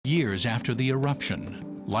years after the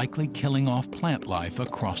eruption, likely killing off plant life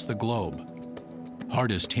across the globe.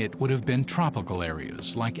 Hardest hit would have been tropical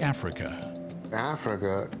areas like Africa.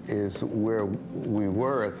 Africa is where we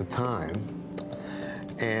were at the time,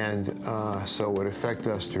 and so it would affect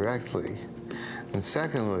us directly. And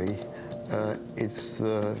secondly, it's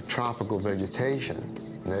the tropical vegetation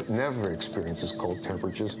that never experiences cold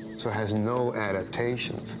temperatures, so has no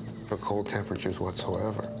adaptations for cold temperatures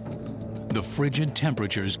whatsoever. The frigid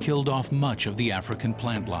temperatures killed off much of the African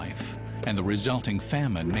plant life, and the resulting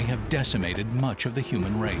famine may have decimated much of the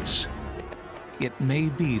human race. It may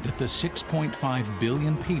be that the 6.5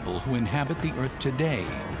 billion people who inhabit the Earth today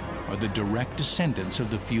are the direct descendants of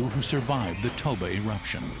the few who survived the Toba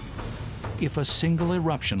eruption. If a single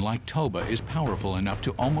eruption like Toba is powerful enough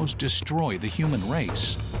to almost destroy the human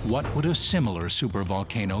race, what would a similar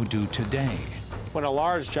supervolcano do today? When a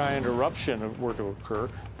large, giant eruption were to occur,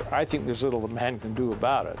 I think there's little that man can do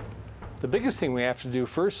about it. The biggest thing we have to do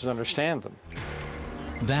first is understand them.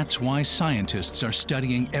 That's why scientists are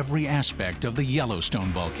studying every aspect of the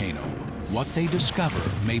Yellowstone volcano. What they discover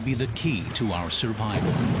may be the key to our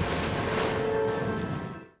survival.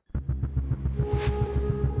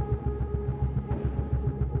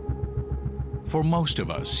 For most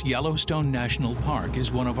of us, Yellowstone National Park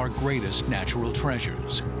is one of our greatest natural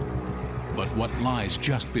treasures. But what lies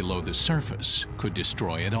just below the surface could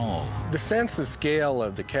destroy it all. The sense of scale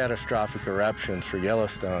of the catastrophic eruptions for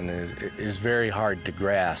Yellowstone is very hard to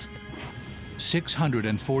grasp.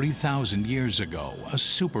 640,000 years ago, a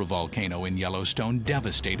supervolcano in Yellowstone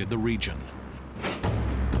devastated the region.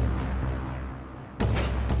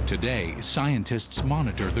 Today, scientists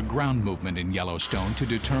monitor the ground movement in Yellowstone to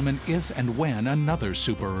determine if and when another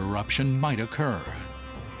super eruption might occur.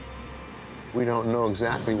 We don't know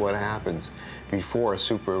exactly what happens before a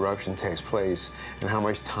super eruption takes place and how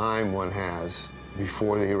much time one has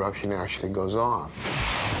before the eruption actually goes off.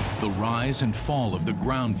 The rise and fall of the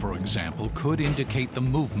ground, for example, could indicate the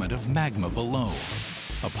movement of magma below,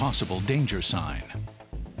 a possible danger sign.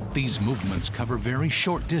 These movements cover very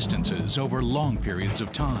short distances over long periods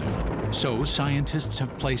of time. So scientists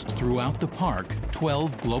have placed throughout the park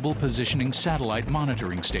 12 global positioning satellite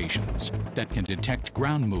monitoring stations that can detect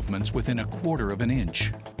ground movements within a quarter of an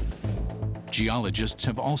inch. Geologists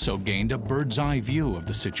have also gained a bird's-eye view of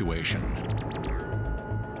the situation.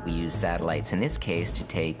 We use satellites in this case to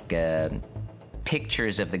take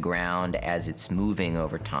pictures of the ground as it's moving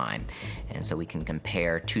over time. And so we can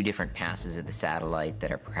compare two different passes of the satellite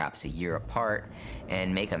that are perhaps a year apart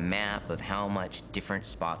and make a map of how much different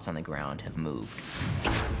spots on the ground have moved.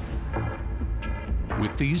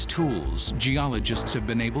 With these tools, geologists have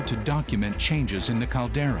been able to document changes in the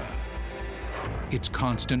caldera, its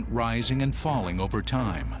constant rising and falling over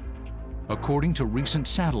time. According to recent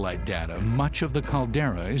satellite data, much of the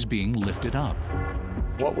caldera is being lifted up.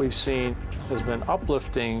 What we've seen has been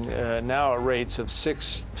uplifting now at rates of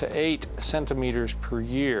 6 to 8 centimeters per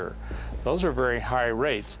year. Those are very high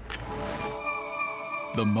rates.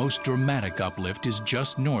 The most dramatic uplift is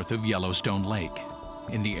just north of Yellowstone Lake,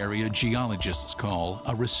 in the area geologists call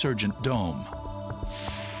a resurgent dome.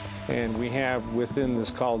 And we have within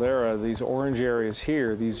this caldera these orange areas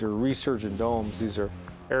here. These are resurgent domes. These are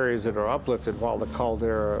areas that are uplifted while the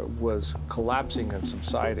caldera was collapsing and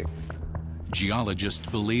subsiding. Geologists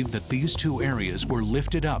believe that these two areas were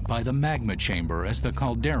lifted up by the magma chamber as the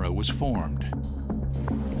caldera was formed.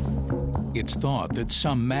 It's thought that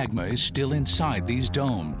some magma is still inside these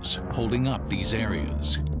domes, holding up these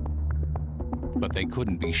areas. But they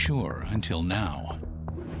couldn't be sure until now.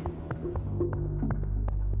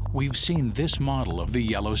 We've seen this model of the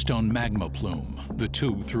Yellowstone magma plume, the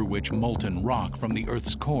tube through which molten rock from the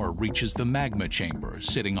Earth's core reaches the magma chamber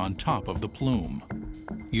sitting on top of the plume.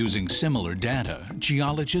 Using similar data,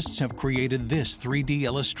 geologists have created this 3D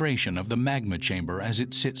illustration of the magma chamber as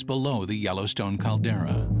it sits below the Yellowstone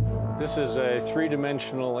caldera. This is a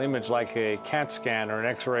three-dimensional image like a CAT scan or an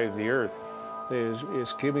X-ray of the Earth. It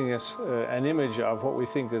is giving us an image of what we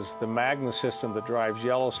think is the magma system that drives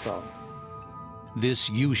Yellowstone. This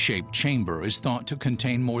U-shaped chamber is thought to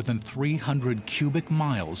contain more than 300 cubic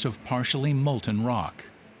miles of partially molten rock,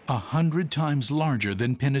 100 times larger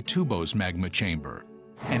than Pinatubo's magma chamber,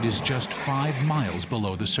 and is just 5 miles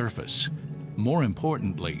below the surface. More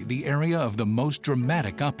importantly, the area of the most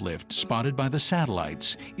dramatic uplift spotted by the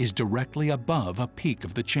satellites is directly above a peak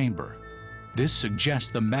of the chamber. This suggests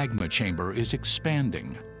the magma chamber is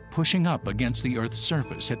expanding, pushing up against the Earth's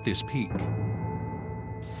surface at this peak.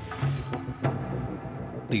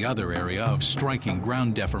 The other area of striking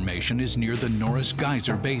ground deformation is near the Norris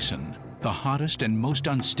Geyser Basin, the hottest and most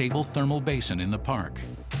unstable thermal basin in the park.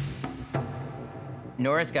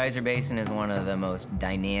 Norris Geyser Basin is one of the most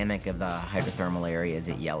dynamic of the hydrothermal areas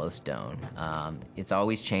at Yellowstone. It's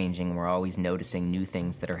always changing. We're always noticing new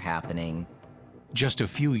things that are happening. Just a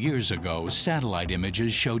few years ago, satellite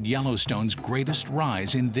images showed Yellowstone's greatest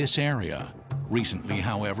rise in this area. Recently,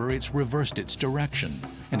 however, it's reversed its direction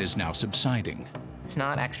and is now subsiding. It's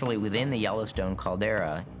not actually within the Yellowstone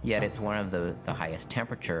caldera, yet it's one of the highest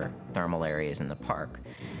temperature thermal areas in the park.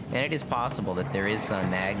 And it is possible that there is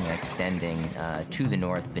some magma extending to the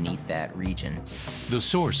north beneath that region. The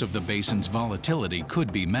source of the basin's volatility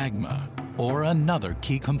could be magma, or another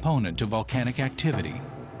key component to volcanic activity,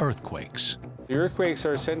 earthquakes. The earthquakes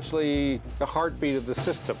are essentially the heartbeat of the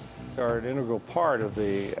system. They are an integral part of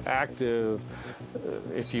the active,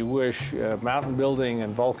 if you wish, mountain building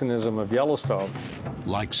and volcanism of Yellowstone.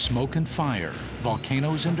 Like smoke and fire,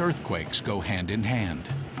 volcanoes and earthquakes go hand in hand.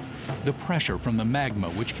 The pressure from the magma,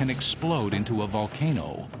 which can explode into a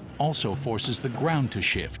volcano, also forces the ground to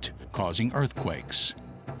shift, causing earthquakes.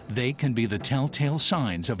 They can be the telltale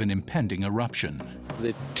signs of an impending eruption.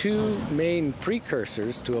 The two main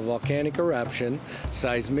precursors to a volcanic eruption,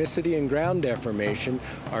 seismicity and ground deformation,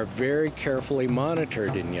 are very carefully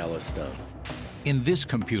monitored in Yellowstone. In this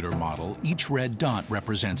computer model, each red dot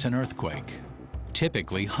represents an earthquake.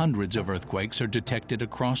 Typically, hundreds of earthquakes are detected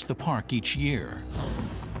across the park each year.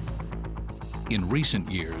 In recent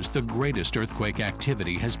years, the greatest earthquake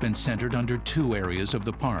activity has been centered under two areas of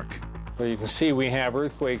the park. So you can see we have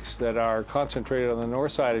earthquakes that are concentrated on the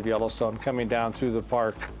north side of Yellowstone, coming down through the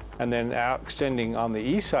park, and then out extending on the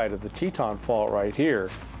east side of the Teton Fault right here.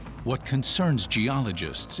 What concerns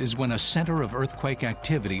geologists is when a center of earthquake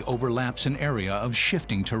activity overlaps an area of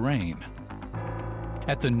shifting terrain.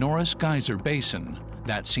 At the Norris Geyser Basin,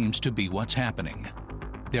 that seems to be what's happening.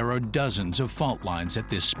 There are dozens of fault lines at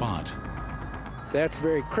this spot. That's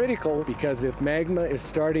very critical because if magma is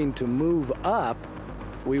starting to move up,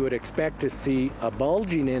 we would expect to see a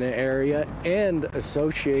bulging in an area and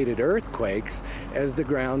associated earthquakes as the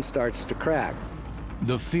ground starts to crack.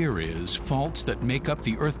 The fear is faults that make up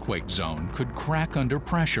the earthquake zone could crack under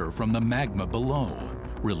pressure from the magma below,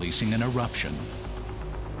 releasing an eruption.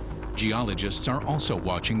 Geologists are also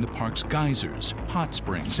watching the park's geysers, hot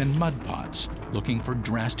springs, and mud pots, looking for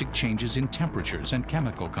drastic changes in temperatures and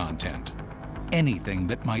chemical content. Anything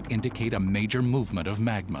that might indicate a major movement of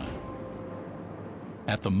magma.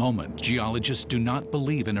 At the moment, geologists do not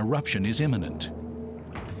believe an eruption is imminent.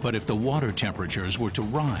 But if the water temperatures were to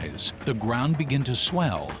rise, the ground begin to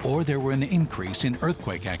swell, or there were an increase in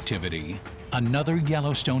earthquake activity, another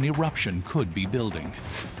Yellowstone eruption could be building.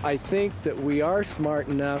 I think that we are smart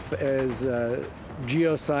enough as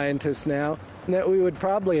geoscientists now that we would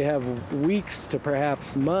probably have weeks to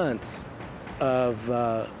perhaps months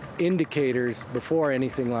of indicators before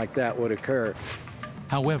anything like that would occur.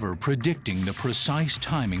 However, predicting the precise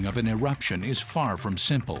timing of an eruption is far from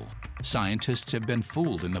simple. Scientists have been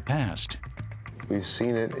fooled in the past. We've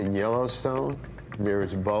seen it in Yellowstone.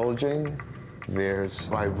 There's bulging, there's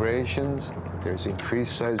vibrations, there's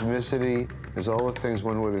increased seismicity. There's all the things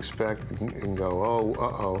one would expect and go, oh,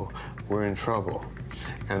 uh-oh, we're in trouble.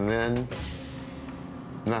 And then,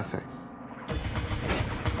 nothing.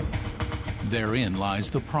 Therein lies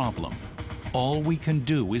the problem. All we can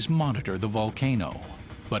do is monitor the volcano,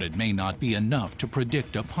 but it may not be enough to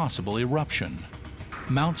predict a possible eruption.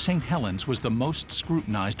 Mount St. Helens was the most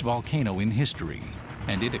scrutinized volcano in history,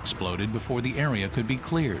 and it exploded before the area could be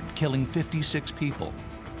cleared, killing 56 people.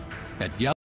 At